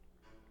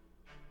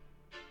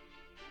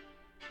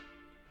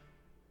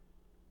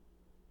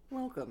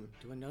Welcome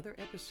to another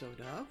episode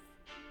of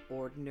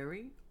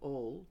Ordinary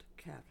Old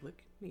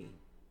Catholic Me.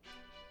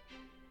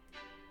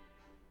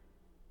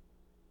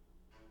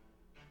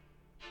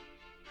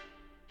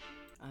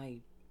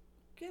 I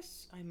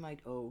guess I might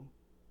owe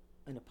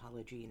an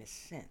apology in a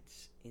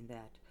sense, in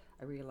that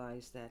I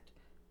realize that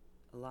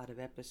a lot of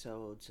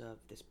episodes of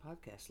this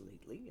podcast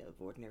lately, of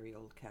Ordinary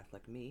Old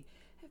Catholic Me,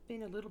 have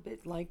been a little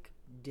bit like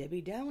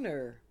Debbie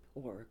Downer,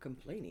 or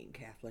complaining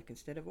Catholic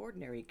instead of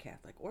ordinary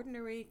Catholic,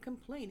 ordinary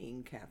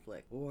complaining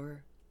Catholic,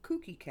 or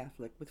kooky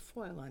Catholic with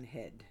foil on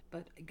head.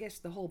 But I guess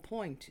the whole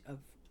point of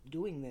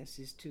doing this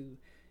is to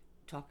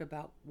talk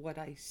about what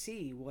I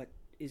see, what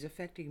is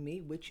affecting me,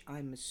 which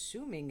I'm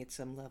assuming at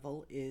some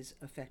level is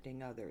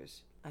affecting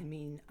others. I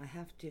mean, I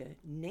have to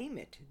name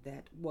it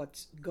that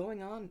what's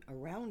going on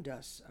around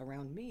us,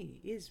 around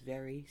me, is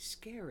very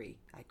scary.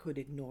 I could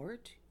ignore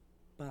it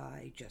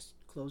by just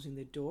closing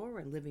the door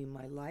and living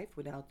my life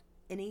without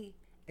any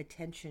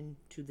attention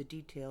to the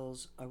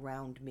details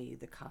around me,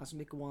 the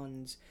cosmic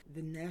ones,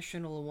 the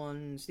national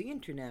ones, the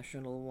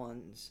international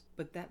ones.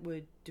 But that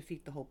would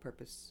defeat the whole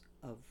purpose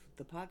of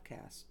the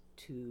podcast,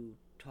 to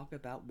talk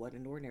about what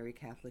an ordinary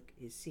Catholic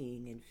is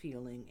seeing and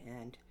feeling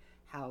and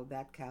how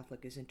that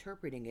Catholic is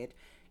interpreting it,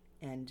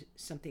 and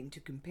something to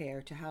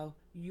compare to how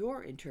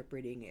you're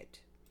interpreting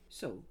it.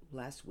 So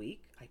last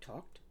week I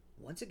talked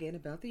once again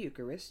about the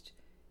Eucharist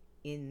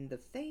in the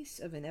face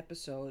of an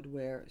episode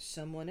where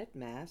someone at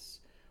Mass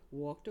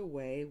walked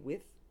away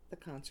with the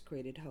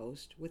consecrated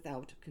host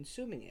without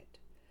consuming it.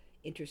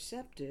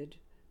 Intercepted,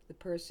 the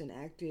person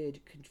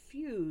acted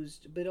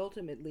confused, but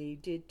ultimately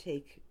did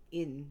take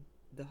in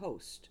the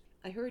host.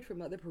 I heard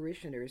from other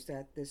parishioners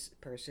that this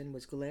person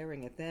was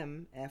glaring at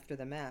them after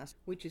the Mass,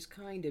 which is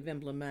kind of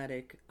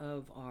emblematic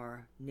of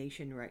our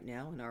nation right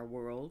now and our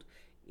world,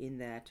 in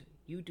that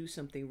you do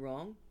something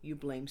wrong, you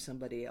blame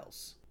somebody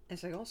else.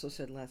 As I also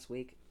said last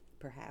week,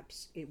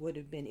 perhaps it would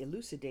have been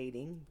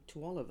elucidating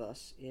to all of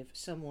us if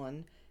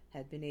someone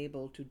had been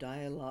able to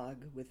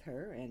dialogue with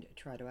her and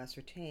try to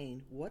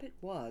ascertain what it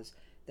was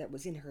that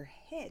was in her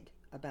head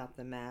about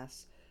the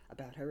Mass,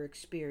 about her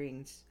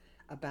experience,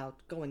 about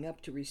going up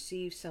to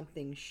receive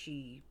something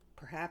she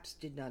perhaps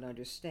did not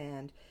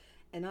understand,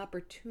 an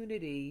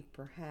opportunity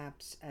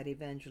perhaps at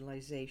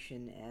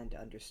evangelization and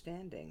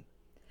understanding.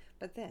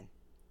 But then,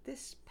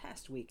 this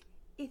past week,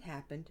 it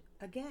happened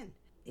again.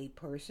 A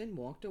person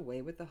walked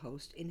away with the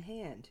host in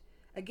hand.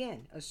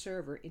 Again, a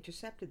server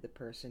intercepted the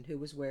person, who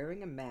was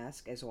wearing a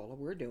mask, as all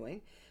were doing,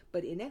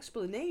 but in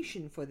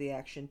explanation for the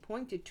action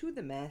pointed to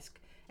the mask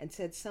and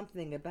said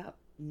something about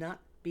not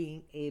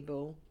being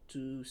able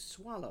to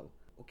swallow.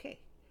 Okay,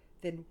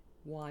 then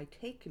why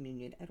take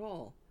communion at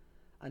all?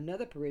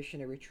 Another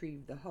parishioner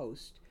retrieved the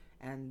host,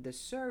 and the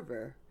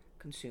server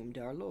consumed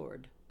our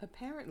Lord.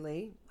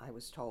 Apparently, I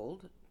was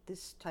told,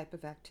 this type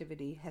of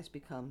activity has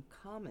become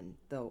common,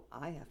 though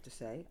I have to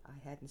say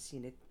I hadn't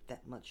seen it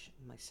that much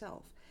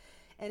myself.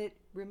 And it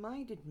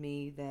reminded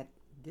me that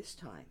this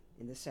time,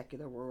 in the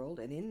secular world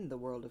and in the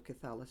world of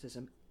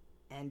Catholicism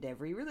and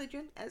every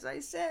religion, as I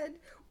said,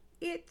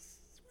 it's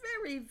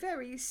very,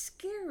 very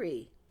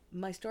scary.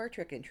 My Star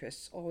Trek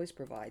interests always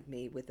provide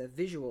me with a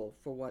visual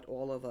for what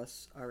all of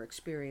us are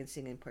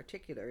experiencing, in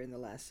particular in the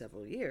last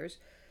several years.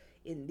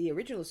 In the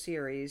original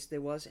series,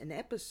 there was an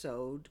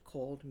episode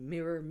called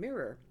Mirror,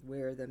 Mirror,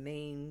 where the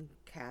main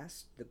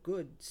cast, the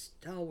good,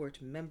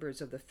 stalwart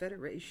members of the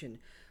Federation,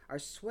 are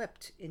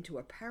swept into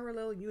a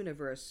parallel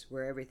universe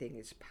where everything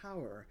is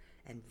power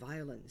and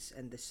violence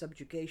and the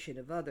subjugation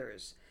of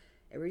others.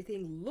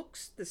 Everything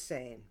looks the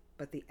same,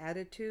 but the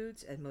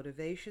attitudes and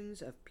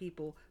motivations of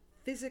people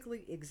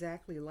physically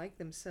exactly like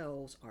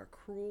themselves are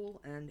cruel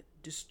and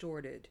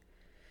distorted.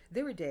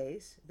 There are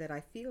days that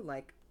I feel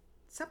like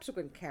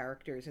subsequent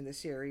characters in the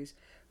series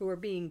who are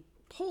being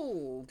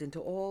pulled into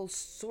all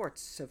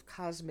sorts of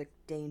cosmic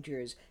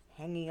dangers,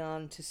 hanging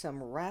on to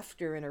some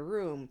rafter in a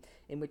room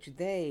in which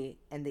they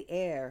and the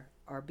air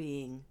are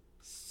being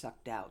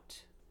sucked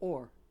out.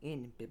 Or,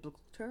 in biblical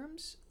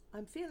terms,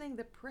 I'm feeling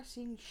the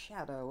pressing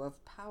shadow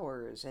of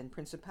powers and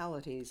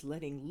principalities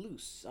letting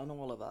loose on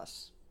all of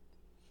us.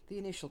 The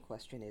initial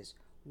question is,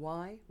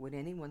 why would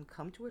anyone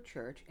come to a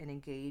church and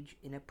engage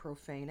in a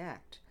profane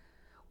act?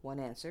 One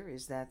answer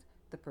is that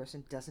the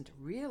person doesn't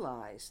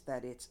realize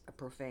that it's a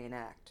profane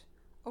act.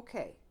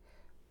 Okay,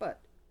 but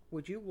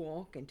would you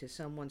walk into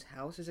someone's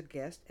house as a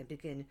guest and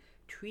begin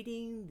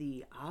treating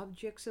the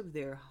objects of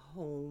their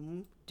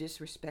home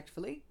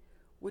disrespectfully?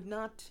 Would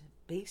not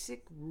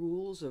basic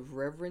rules of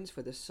reverence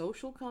for the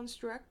social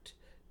construct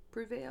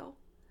prevail?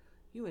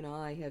 You and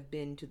I have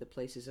been to the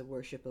places of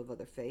worship of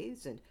other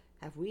faiths, and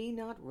have we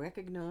not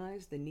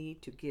recognized the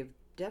need to give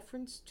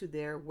deference to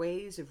their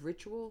ways of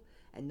ritual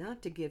and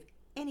not to give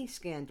any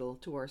scandal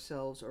to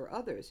ourselves or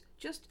others,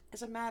 just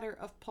as a matter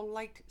of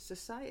polite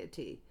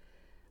society?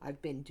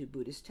 I've been to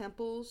Buddhist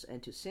temples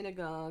and to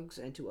synagogues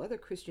and to other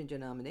Christian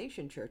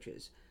denomination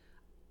churches.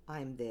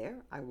 I'm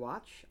there, I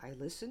watch, I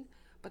listen,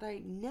 but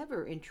I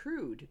never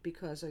intrude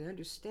because I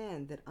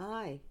understand that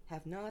I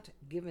have not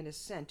given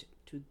assent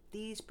to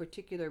these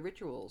particular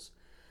rituals.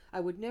 I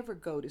would never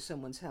go to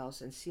someone's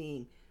house and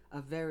seeing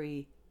a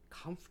very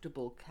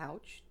comfortable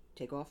couch,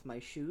 take off my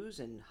shoes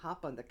and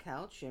hop on the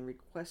couch and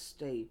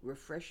request a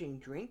refreshing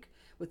drink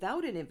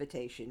without an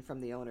invitation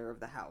from the owner of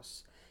the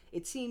house.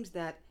 It seems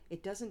that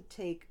it doesn't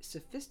take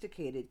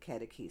sophisticated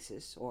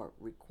catechesis, or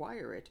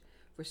require it,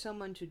 for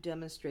someone to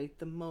demonstrate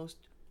the most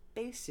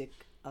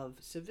basic of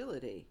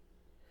civility.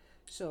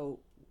 So,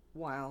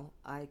 while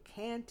I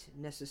can't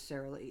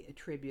necessarily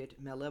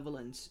attribute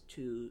malevolence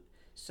to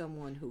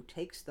someone who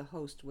takes the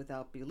host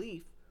without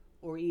belief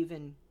or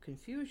even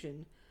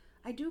confusion,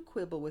 I do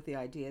quibble with the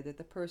idea that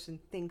the person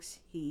thinks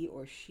he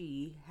or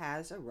she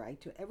has a right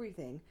to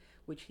everything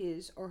which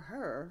his or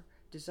her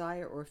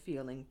desire or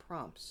feeling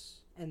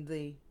prompts, and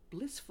the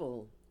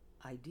blissful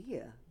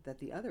idea that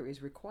the other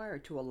is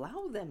required to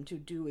allow them to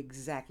do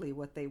exactly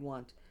what they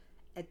want.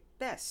 At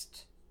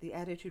best, the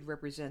attitude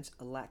represents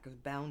a lack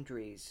of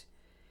boundaries.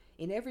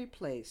 In every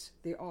place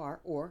there are,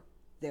 or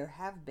there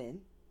have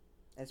been,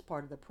 as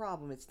part of the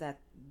problem, it's that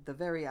the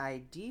very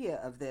idea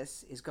of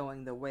this is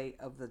going the way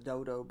of the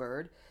dodo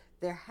bird.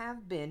 There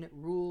have been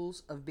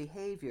rules of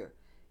behavior.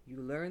 You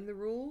learn the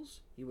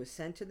rules, you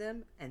assent to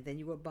them, and then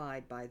you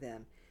abide by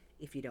them.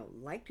 If you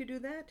don't like to do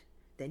that,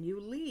 then you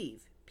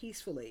leave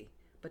peacefully.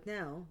 But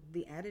now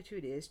the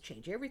attitude is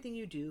change everything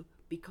you do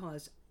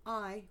because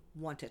I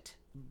want it.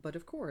 But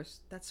of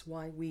course, that's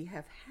why we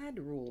have had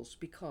rules,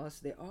 because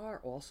there are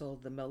also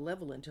the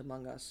malevolent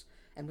among us.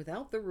 And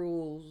without the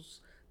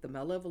rules, the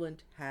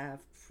malevolent have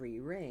free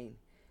rein.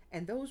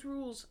 And those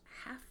rules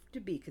have to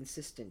be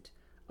consistent,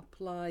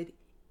 applied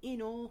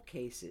in all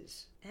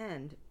cases,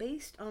 and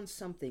based on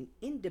something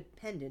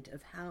independent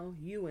of how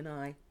you and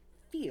I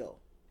feel.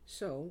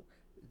 So,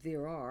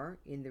 there are,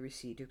 in the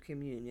receipt of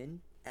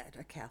communion at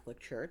a Catholic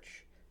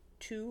church,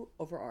 two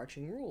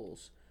overarching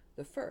rules.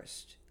 The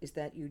first is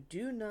that you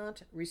do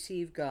not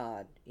receive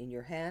God in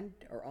your hand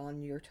or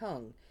on your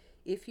tongue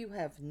if you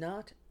have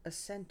not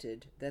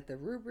assented that the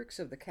rubrics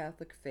of the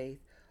Catholic faith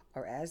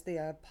are as they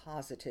are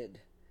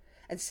posited.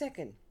 And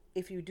second,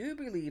 if you do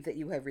believe that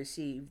you have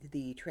received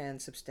the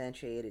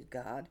transubstantiated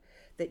God,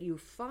 that you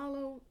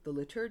follow the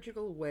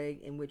liturgical way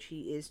in which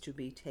he is to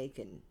be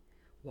taken.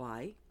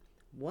 Why?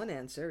 One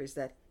answer is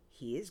that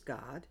he is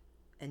God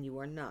and you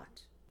are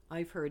not.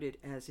 I've heard it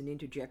as an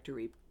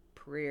interjectory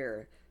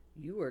prayer,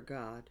 you are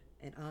God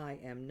and I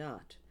am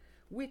not,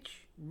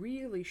 which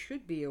really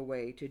should be a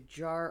way to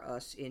jar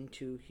us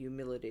into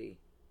humility.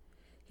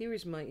 Here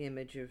is my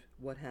image of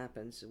what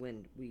happens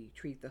when we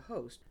treat the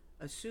host.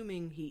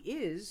 Assuming he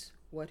is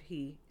what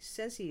he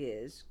says he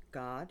is,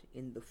 God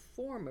in the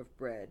form of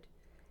bread,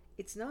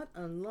 it's not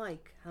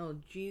unlike how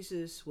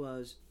Jesus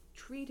was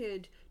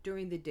treated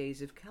during the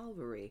days of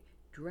Calvary,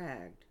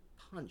 dragged,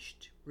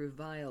 punched,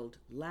 reviled,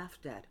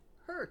 laughed at,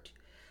 hurt.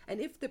 And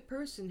if the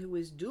person who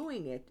is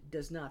doing it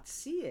does not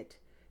see it,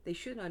 they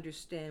should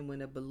understand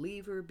when a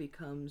believer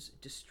becomes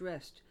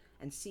distressed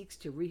and seeks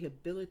to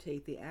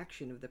rehabilitate the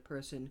action of the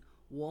person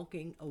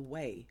walking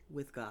away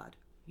with God.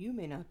 You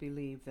may not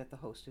believe that the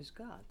host is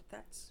God.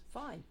 That's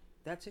fine.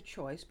 That's a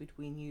choice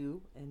between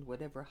you and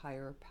whatever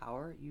higher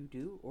power you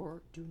do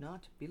or do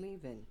not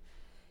believe in.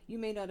 You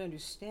may not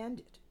understand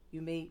it.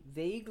 You may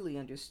vaguely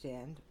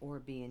understand or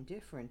be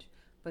indifferent,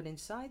 but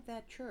inside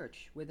that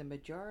church, where the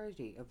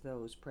majority of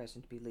those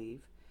present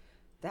believe,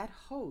 that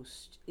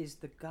host is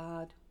the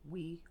God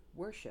we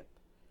worship.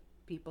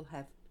 People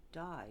have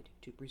died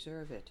to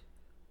preserve it.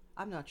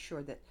 I'm not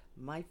sure that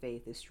my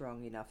faith is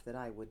strong enough that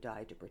I would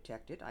die to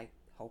protect it. I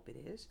hope it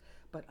is.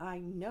 But I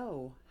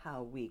know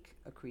how weak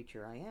a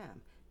creature I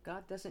am.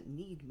 God doesn't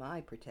need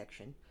my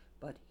protection,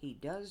 but he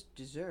does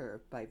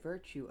deserve, by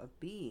virtue of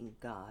being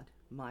God,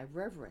 my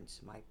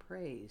reverence, my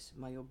praise,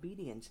 my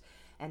obedience,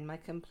 and my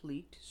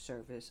complete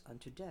service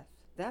unto death.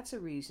 That's a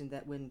reason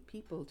that when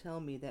people tell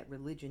me that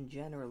religion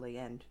generally,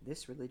 and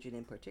this religion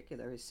in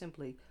particular, is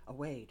simply a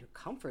way to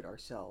comfort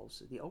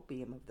ourselves, the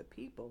opium of the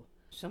people,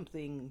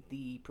 something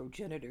the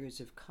progenitors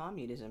of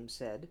communism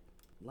said,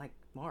 like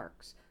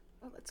Marx,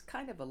 well, it's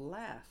kind of a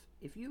laugh.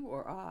 If you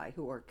or I,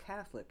 who are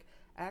Catholic,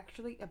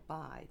 actually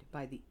abide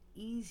by the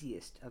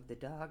easiest of the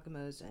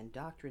dogmas and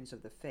doctrines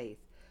of the faith,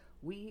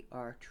 we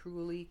are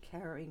truly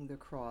carrying the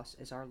cross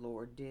as our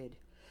Lord did.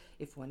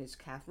 If one is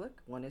Catholic,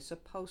 one is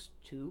supposed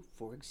to,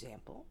 for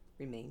example,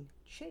 remain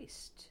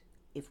chaste.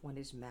 If one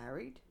is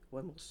married,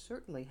 one will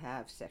certainly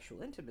have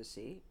sexual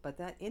intimacy, but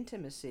that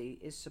intimacy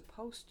is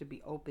supposed to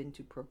be open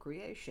to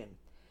procreation.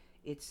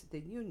 It's the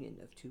union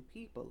of two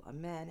people, a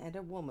man and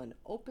a woman,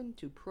 open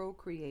to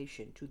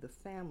procreation, to the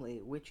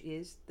family, which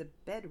is the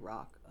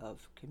bedrock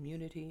of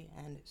community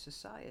and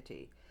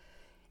society.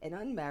 An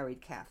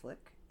unmarried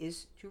Catholic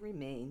is to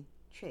remain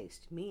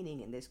chaste,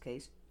 meaning, in this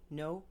case,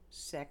 no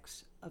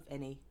sex of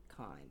any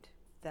kind.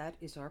 That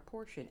is our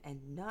portion,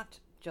 and not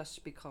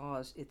just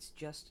because it's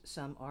just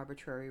some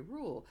arbitrary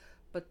rule,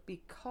 but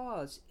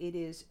because it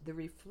is the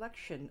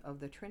reflection of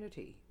the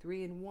Trinity,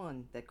 3 in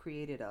 1, that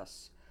created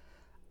us.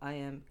 I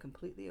am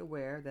completely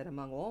aware that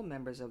among all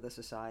members of the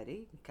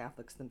society,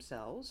 Catholics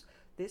themselves,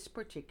 this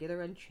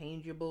particular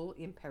unchangeable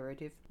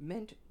imperative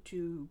meant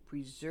to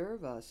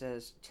preserve us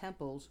as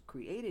temples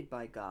created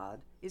by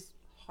God is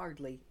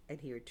hardly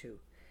adhered to.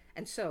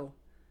 And so,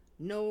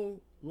 no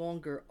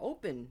longer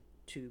open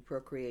to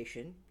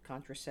procreation,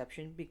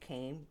 contraception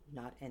became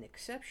not an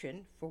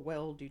exception for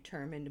well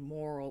determined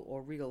moral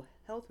or real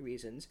health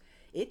reasons.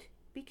 It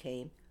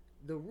became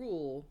the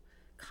rule,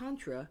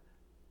 contra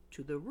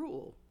to the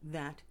rule.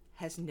 That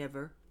has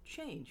never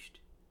changed.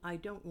 I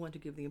don't want to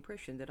give the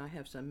impression that I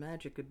have some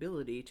magic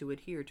ability to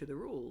adhere to the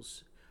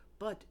rules,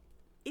 but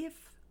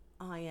if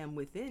I am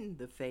within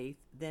the faith,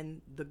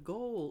 then the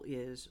goal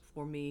is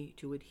for me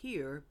to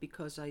adhere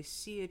because I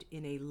see it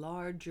in a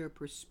larger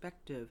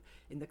perspective,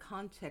 in the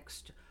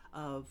context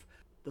of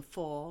the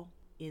fall,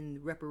 in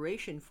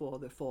reparation for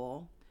the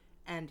fall,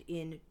 and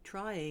in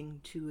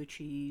trying to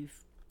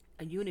achieve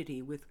a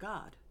unity with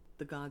God,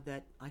 the God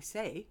that I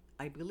say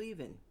I believe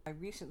in. I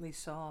recently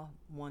saw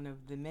one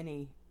of the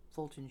many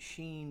Fulton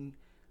Sheen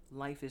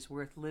Life is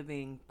Worth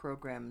Living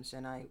programs,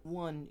 and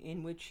one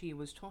in which he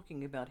was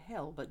talking about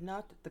hell, but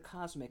not the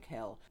cosmic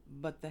hell,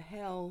 but the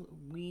hell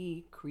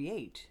we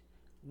create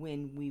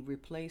when we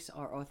replace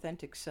our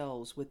authentic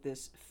selves with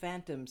this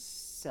phantom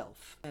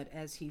self that,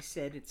 as he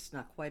said, it's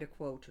not quite a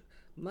quote,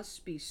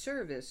 must be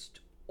serviced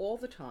all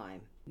the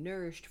time,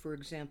 nourished, for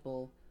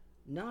example,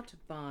 not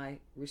by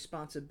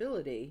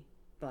responsibility,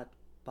 but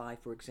by,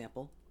 for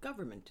example,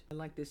 government. I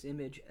like this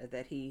image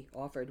that he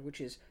offered,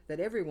 which is that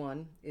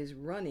everyone is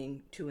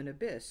running to an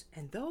abyss,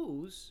 and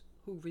those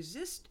who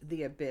resist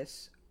the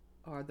abyss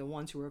are the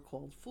ones who are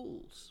called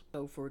fools.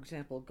 So, for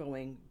example,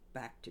 going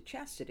back to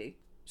chastity,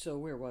 so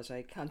where was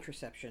I?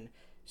 Contraception.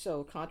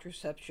 So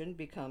contraception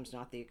becomes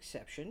not the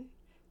exception,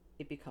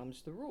 it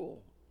becomes the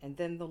rule. And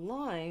then the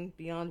line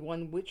beyond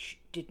one which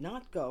did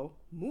not go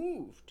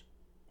moved,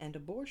 and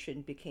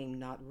abortion became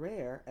not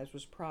rare, as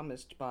was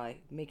promised by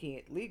making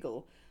it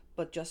legal,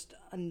 but just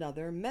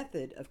another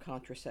method of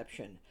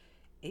contraception,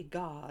 a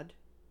god,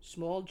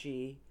 small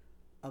g,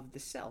 of the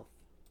self.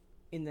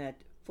 In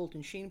that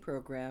Fulton Sheen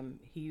program,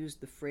 he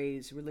used the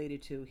phrase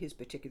related to his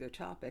particular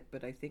topic,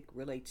 but I think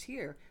relates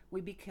here,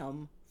 we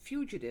become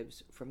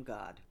fugitives from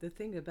God. The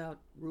thing about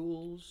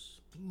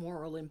rules,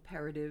 moral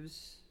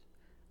imperatives,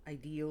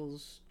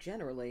 ideals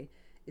generally,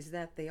 is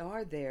that they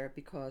are there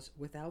because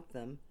without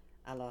them,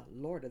 a la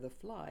Lord of the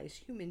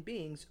Flies, human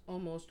beings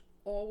almost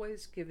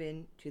always give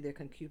in to their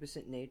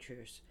concupiscent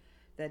natures.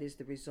 That is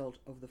the result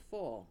of the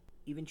fall.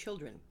 Even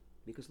children,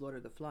 because Lord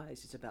of the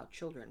Flies is about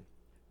children.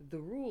 The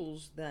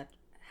rules that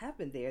have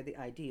been there, the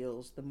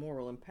ideals, the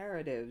moral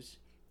imperatives,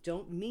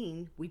 don't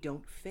mean we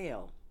don't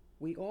fail.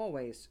 We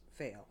always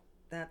fail.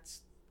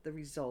 That's the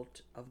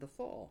result of the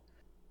fall.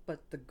 But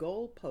the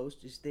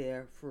goalpost is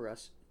there for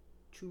us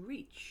to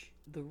reach.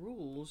 The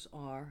rules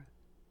are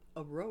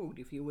a road,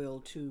 if you will,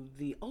 to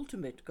the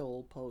ultimate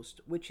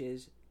goalpost, which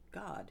is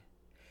God.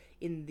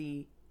 In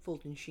the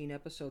Fulton Sheen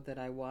episode that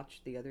I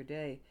watched the other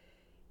day,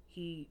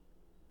 he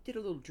did a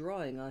little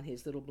drawing on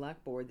his little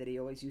blackboard that he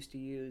always used to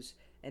use,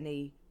 and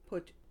he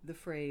put the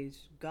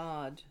phrase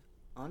God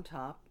on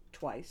top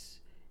twice,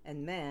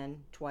 and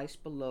man twice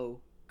below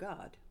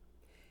God.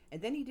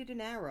 And then he did an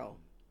arrow,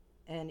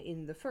 and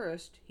in the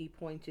first he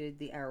pointed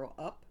the arrow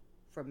up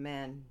from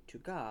man to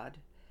God,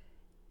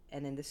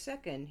 and in the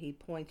second he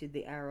pointed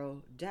the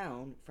arrow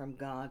down from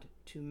God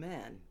to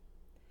man.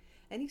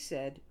 And he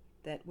said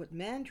that what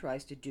man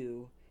tries to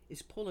do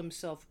is pull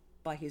himself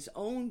by his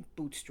own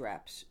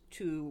bootstraps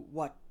to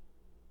what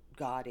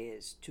God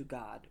is, to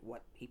God,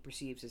 what he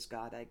perceives as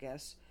God, I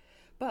guess.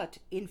 But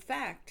in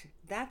fact,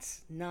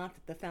 that's not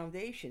the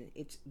foundation.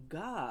 It's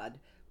God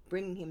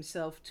bringing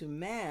himself to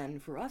man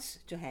for us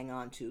to hang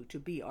on to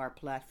be our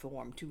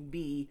platform, to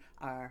be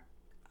our,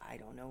 I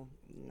don't know,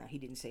 no, he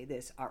didn't say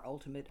this, our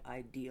ultimate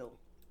ideal.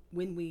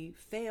 When we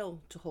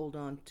fail to hold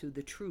on to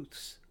the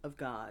truths of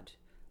God,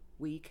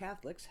 we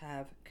Catholics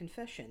have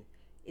confession.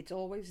 It's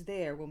always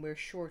there when we're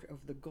short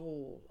of the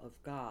goal of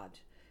God,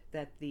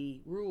 that the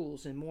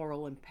rules and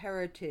moral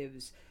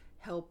imperatives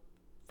help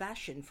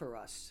fashion for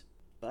us.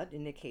 But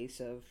in the case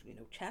of,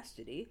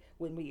 chastity,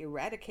 when we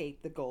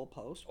eradicate the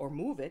goalpost or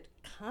move it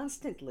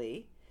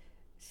constantly,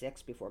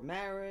 sex before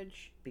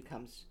marriage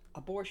becomes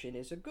abortion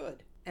is a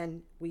good.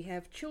 And we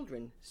have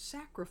children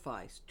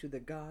sacrificed to the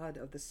God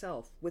of the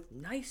self with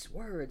nice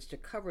words to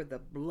cover the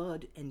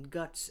blood and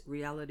guts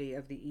reality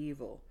of the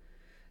evil.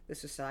 The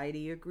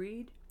society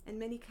agreed, and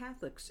many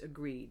Catholics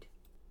agreed,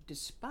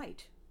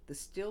 despite the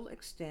still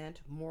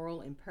extant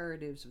moral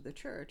imperatives of the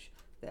Church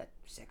that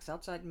sex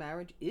outside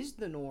marriage is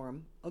the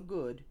norm, a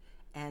good,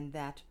 and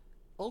that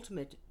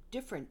ultimate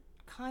different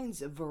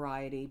kinds of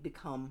variety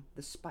become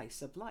the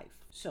spice of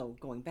life. So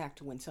going back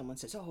to when someone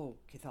says, oh,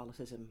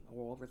 Catholicism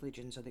or all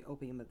religions are the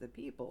opium of the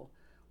people,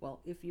 well,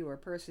 if you are a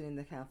person in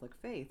the Catholic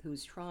faith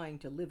who's trying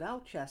to live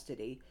out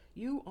chastity,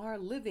 you are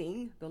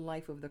living the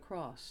life of the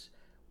cross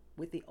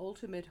with the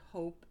ultimate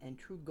hope and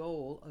true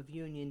goal of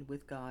union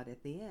with God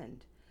at the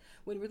end.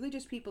 When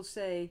religious people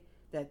say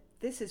that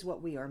this is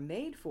what we are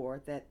made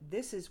for, that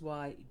this is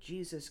why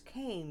Jesus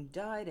came,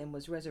 died, and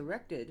was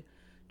resurrected,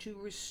 to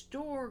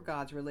restore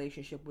God's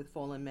relationship with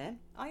fallen men.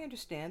 I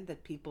understand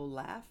that people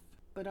laugh,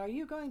 but are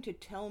you going to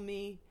tell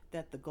me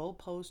that the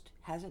goalpost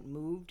hasn't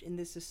moved in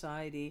this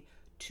society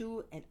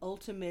to an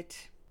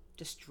ultimate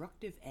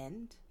destructive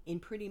end in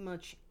pretty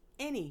much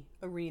any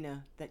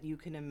arena that you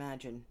can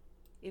imagine?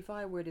 If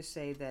I were to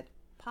say that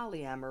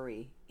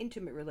polyamory,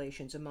 intimate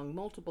relations among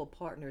multiple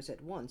partners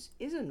at once,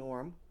 is a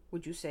norm,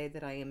 would you say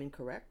that I am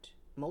incorrect?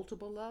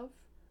 Multiple love?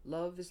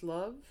 Love is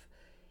love?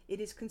 It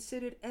is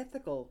considered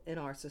ethical in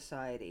our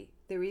society.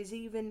 There is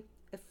even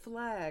a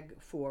flag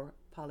for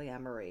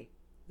polyamory.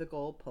 The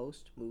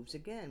goalpost moves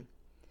again.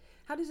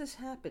 How does this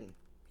happen?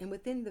 And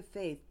within the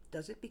faith,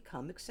 does it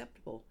become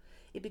acceptable?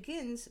 It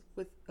begins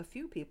with a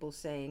few people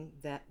saying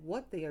that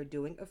what they are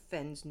doing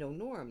offends no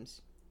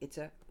norms. It's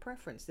a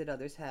preference that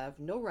others have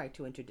no right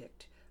to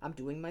interdict. I'm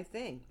doing my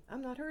thing.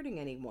 I'm not hurting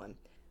anyone.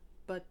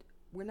 But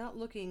we're not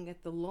looking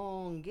at the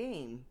long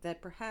game,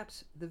 that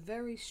perhaps the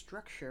very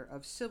structure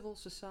of civil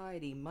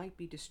society might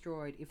be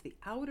destroyed if the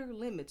outer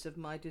limits of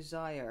my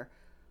desire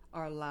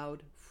are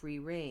allowed free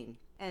rein.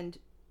 And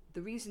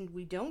the reason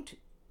we don't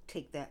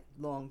take that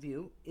long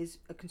view is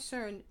a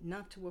concern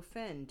not to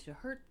offend, to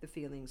hurt the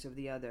feelings of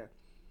the other.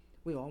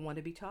 We all want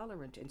to be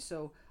tolerant, and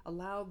so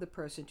allow the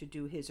person to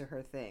do his or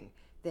her thing.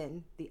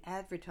 Then the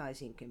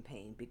advertising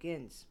campaign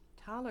begins.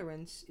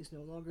 Tolerance is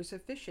no longer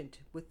sufficient,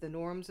 with the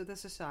norms of the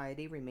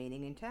society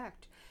remaining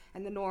intact.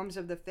 And the norms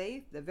of the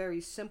faith, the very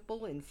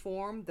simple in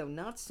form, though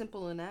not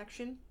simple in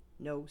action,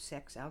 no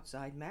sex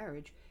outside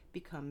marriage,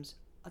 becomes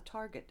a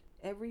target.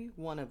 Every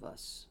one of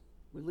us,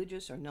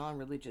 religious or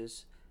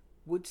non-religious,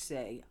 would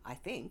say, I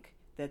think,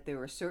 that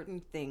there are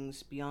certain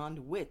things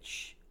beyond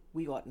which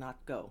we ought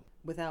not go.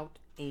 Without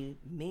a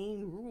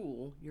main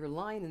rule, your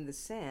line in the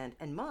sand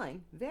and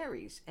mine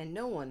varies, and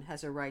no one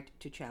has a right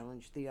to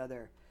challenge the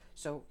other.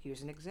 So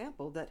here's an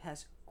example that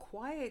has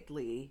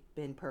quietly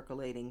been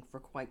percolating for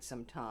quite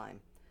some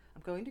time.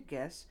 I'm going to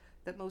guess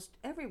that most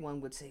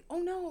everyone would say, oh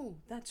no,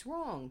 that's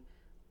wrong.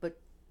 But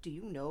do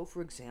you know,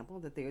 for example,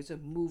 that there's a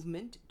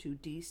movement to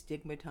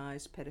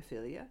destigmatize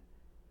pedophilia?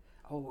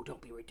 Oh,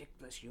 don't be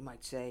ridiculous, you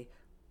might say.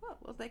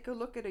 Well, take a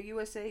look at a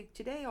USA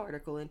Today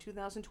article in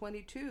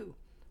 2022.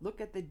 Look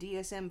at the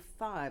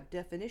DSM-5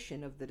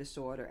 definition of the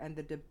disorder and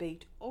the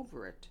debate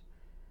over it.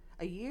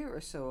 A year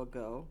or so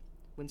ago,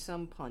 when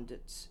some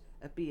pundits,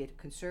 albeit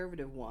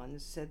conservative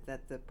ones, said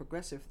that the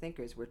progressive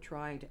thinkers were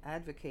trying to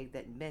advocate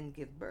that men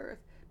give birth,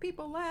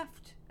 people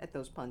laughed at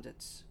those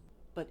pundits.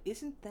 But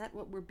isn't that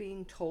what we're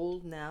being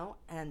told now,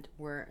 and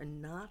we're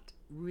not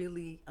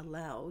really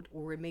allowed,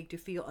 or we're made to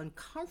feel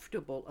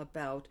uncomfortable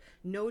about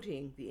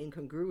noting the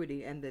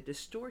incongruity and the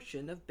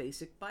distortion of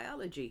basic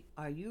biology?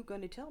 Are you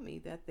going to tell me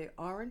that there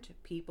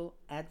aren't people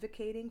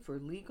advocating for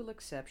legal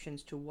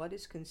exceptions to what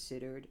is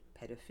considered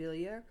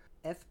pedophilia,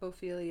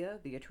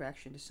 ethophilia, the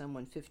attraction to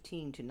someone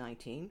 15 to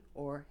 19,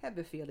 or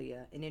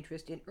hebephilia, an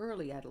interest in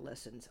early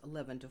adolescence,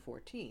 11 to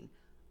 14?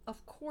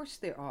 Of course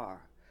there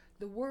are.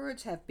 The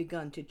words have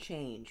begun to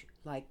change,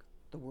 like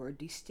the word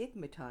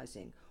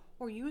destigmatizing,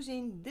 or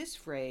using this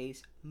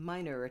phrase,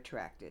 minor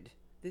attracted.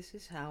 This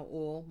is how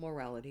all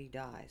morality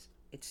dies.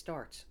 It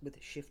starts with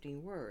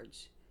shifting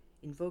words,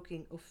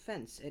 invoking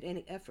offense at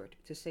any effort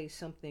to say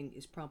something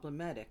is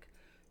problematic,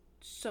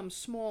 some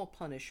small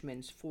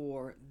punishments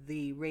for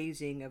the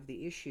raising of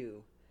the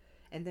issue,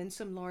 and then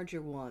some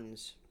larger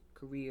ones,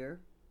 career,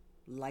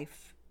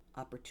 life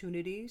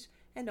opportunities,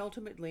 and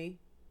ultimately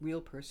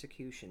real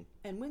persecution.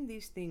 And when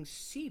these things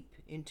seep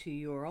into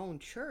your own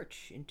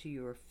church, into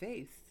your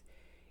faith,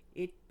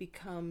 it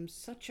becomes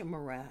such a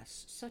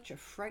morass, such a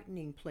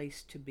frightening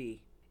place to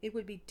be. It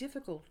would be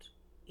difficult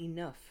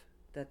enough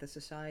that the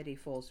society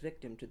falls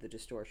victim to the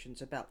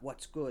distortions about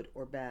what's good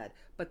or bad,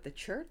 but the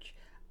church,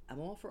 I'm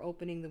all for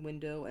opening the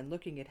window and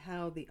looking at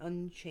how the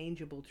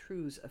unchangeable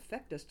truths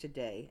affect us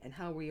today and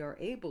how we are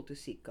able to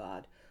seek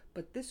God.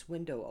 But this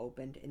window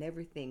opened and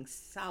everything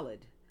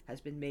solid has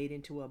been made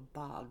into a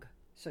bog.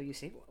 So you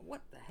say,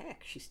 what the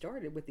heck? She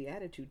started with the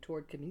attitude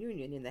toward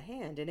communion in the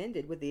hand and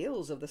ended with the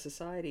ills of the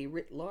society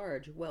writ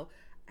large. Well,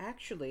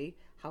 actually,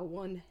 how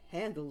one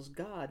handles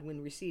God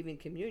when receiving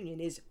communion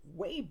is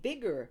way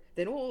bigger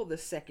than all the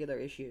secular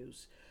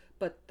issues.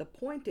 But the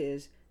point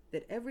is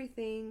that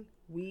everything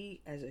we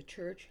as a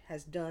church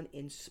has done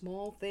in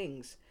small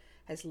things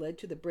has led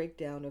to the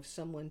breakdown of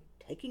someone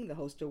taking the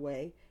host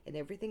away and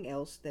everything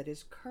else that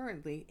is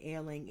currently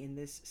ailing in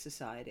this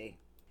society.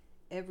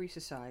 Every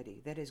society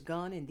that has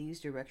gone in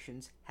these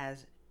directions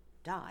has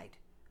died.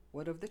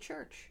 What of the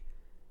church?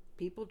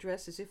 People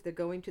dress as if they're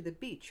going to the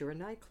beach or a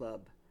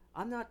nightclub.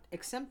 I'm not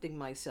exempting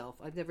myself.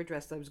 I've never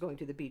dressed like I was going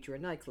to the beach or a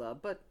nightclub,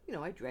 but,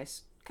 I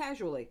dress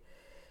casually.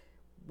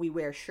 We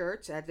wear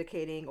shirts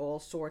advocating all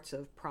sorts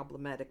of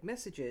problematic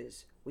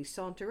messages. We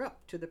saunter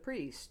up to the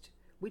priest.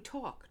 We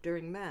talk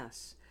during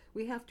Mass.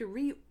 We have to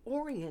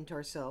reorient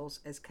ourselves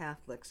as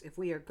Catholics if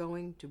we are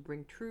going to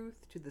bring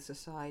truth to the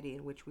society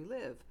in which we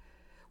live.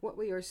 What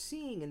we are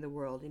seeing in the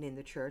world and in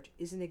the church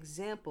is an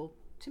example,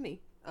 to me,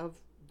 of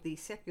the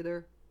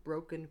secular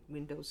broken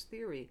windows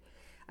theory.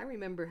 I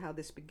remember how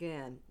this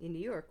began. In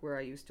New York, where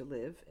I used to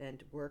live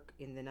and work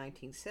in the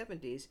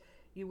 1970s,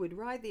 you would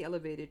ride the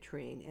elevated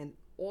train, and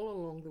all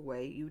along the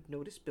way, you'd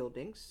notice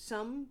buildings.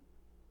 Some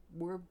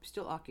were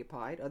still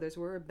occupied, others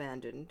were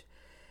abandoned,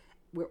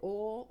 where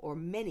all or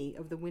many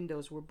of the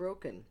windows were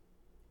broken.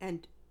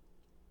 And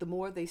the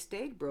more they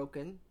stayed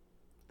broken,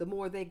 the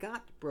more they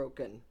got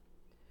broken.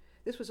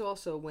 This was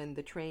also when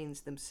the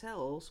trains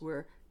themselves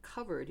were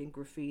covered in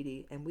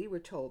graffiti, and we were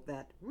told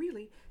that,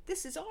 really,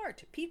 this is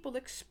art, people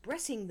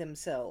expressing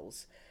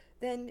themselves.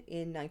 Then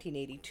in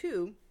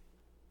 1982,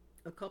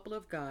 a couple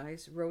of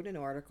guys wrote an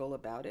article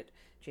about it,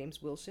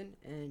 James Wilson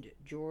and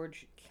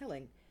George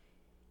Killing.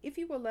 If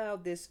you allow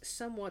this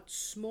somewhat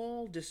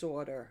small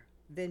disorder,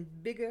 then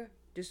bigger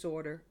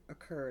disorder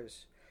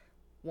occurs.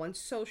 Once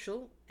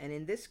social, and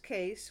in this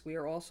case we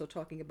are also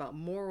talking about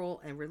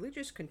moral and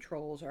religious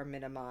controls, are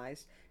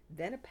minimized,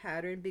 then a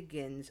pattern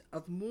begins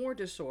of more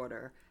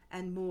disorder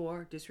and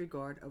more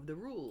disregard of the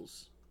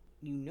rules.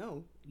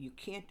 You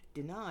can't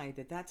deny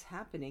that that's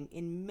happening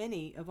in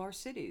many of our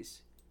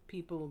cities.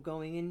 People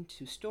going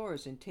into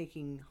stores and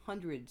taking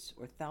hundreds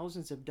or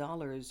thousands of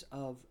dollars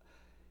of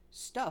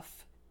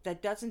stuff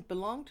that doesn't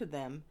belong to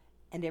them,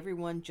 and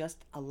everyone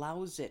just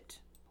allows it.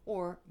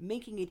 Or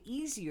making it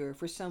easier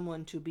for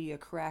someone to be a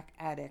crack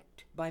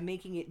addict by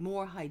making it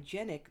more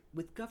hygienic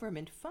with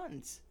government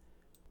funds.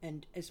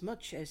 And as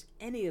much as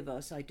any of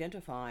us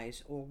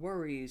identifies or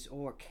worries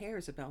or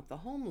cares about the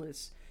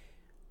homeless,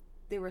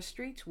 there are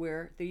streets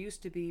where there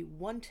used to be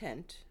one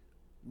tent,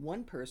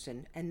 one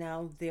person, and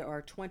now there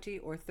are 20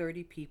 or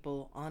 30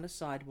 people on a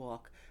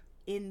sidewalk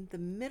in the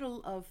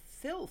middle of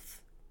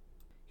filth.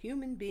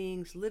 Human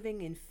beings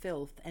living in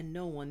filth, and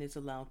no one is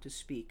allowed to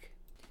speak.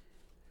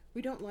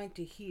 We don't like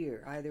to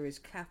hear, either as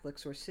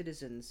Catholics or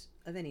citizens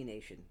of any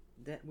nation,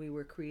 that we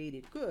were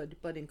created good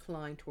but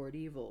inclined toward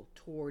evil,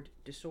 toward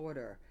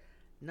disorder.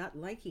 Not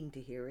liking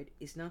to hear it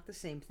is not the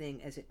same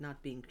thing as it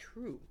not being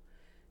true.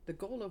 The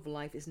goal of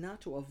life is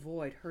not to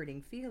avoid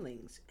hurting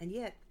feelings, and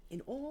yet,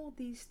 in all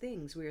these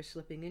things we are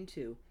slipping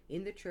into,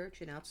 in the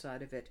church and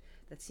outside of it,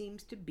 that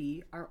seems to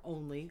be our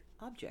only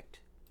object.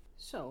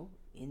 So,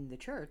 in the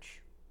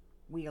church,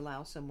 we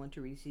allow someone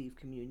to receive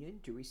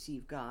communion, to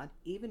receive God,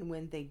 even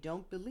when they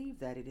don't believe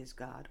that it is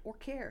God or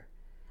care.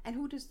 And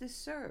who does this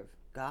serve?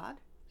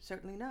 God?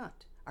 Certainly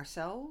not.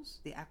 Ourselves?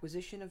 The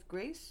acquisition of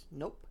grace?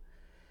 Nope.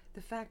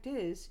 The fact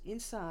is,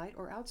 inside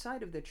or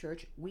outside of the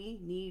church, we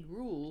need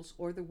rules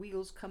or the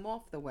wheels come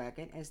off the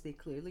wagon, as they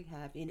clearly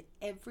have in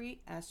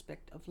every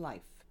aspect of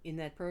life. In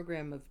that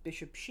program of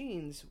Bishop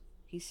Sheen's,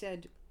 he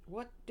said,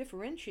 what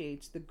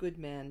differentiates the good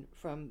man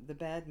from the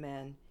bad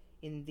man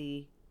in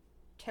the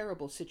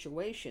terrible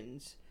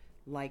situations,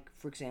 like,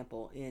 for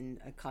example, in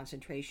a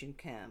concentration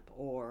camp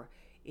or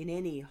in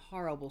any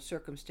horrible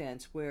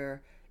circumstance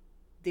where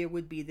there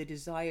would be the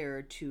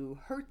desire to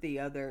hurt the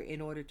other in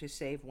order to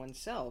save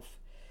oneself,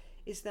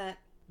 is that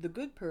the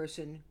good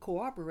person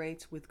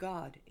cooperates with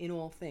God in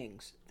all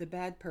things. The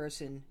bad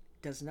person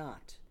does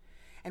not.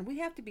 And we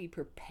have to be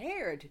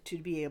prepared to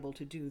be able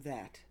to do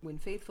that. When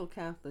faithful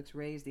Catholics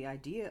raise the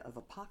idea of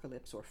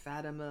apocalypse or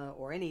Fatima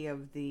or any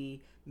of the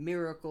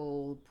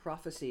miracle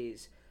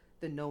prophecies,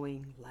 the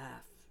knowing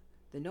laugh.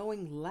 The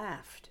knowing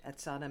laughed at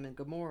Sodom and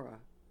Gomorrah.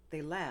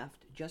 They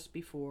laughed just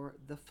before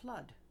the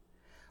flood.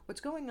 What's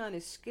going on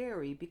is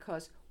scary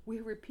because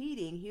we're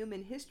repeating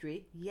human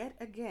history yet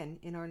again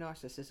in our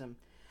narcissism.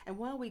 And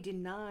while we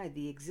deny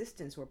the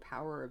existence or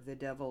power of the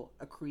devil,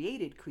 a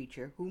created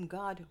creature whom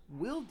God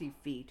will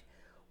defeat,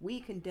 we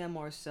condemn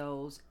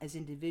ourselves as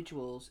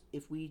individuals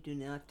if we do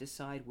not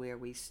decide where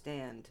we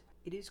stand.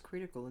 It is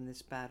critical in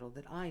this battle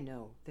that I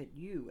know, that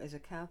you as a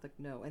Catholic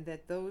know, and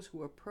that those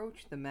who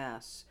approach the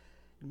Mass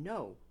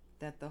know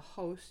that the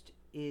host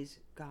is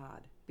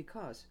God,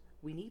 because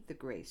we need the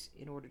grace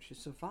in order to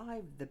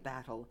survive the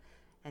battle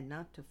and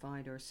not to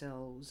find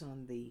ourselves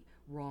on the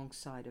wrong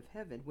side of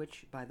heaven,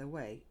 which, by the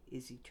way,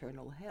 is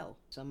eternal hell.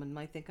 Someone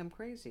might think I'm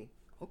crazy.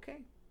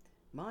 Okay.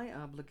 My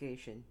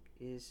obligation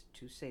is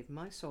to save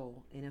my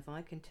soul, and if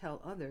I can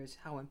tell others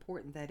how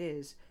important that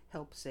is,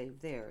 help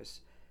save theirs.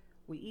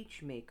 We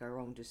each make our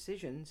own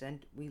decisions,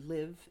 and we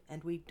live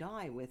and we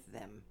die with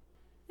them.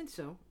 And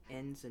so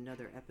ends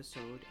another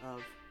episode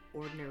of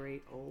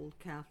Ordinary Old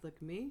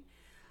Catholic Me.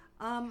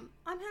 I'm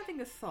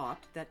having a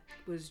thought that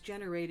was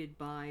generated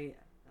by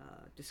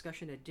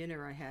discussion at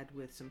dinner I had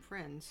with some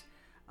friends,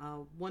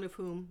 one of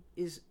whom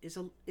is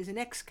an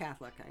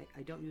ex-Catholic.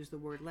 I don't use the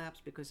word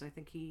lapsed because I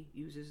think he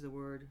uses the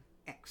word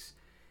ex.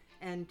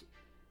 And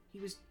he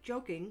was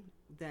joking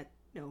that,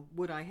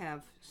 would I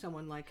have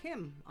someone like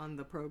him on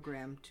the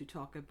program to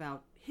talk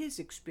about his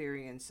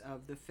experience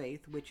of the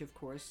faith, which of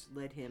course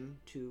led him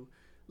to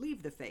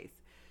leave the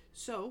faith.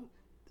 So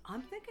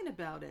I'm thinking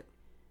about it,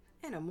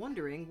 and I'm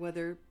wondering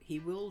whether he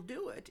will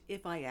do it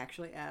if I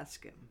actually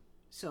ask him.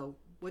 So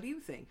what do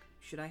you think?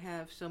 Should I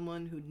have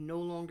someone who no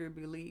longer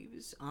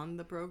believes on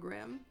the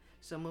program?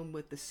 Someone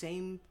with the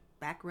same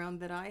background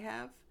that I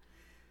have?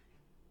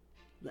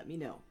 Let me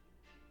know.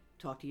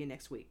 Talk to you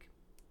next week.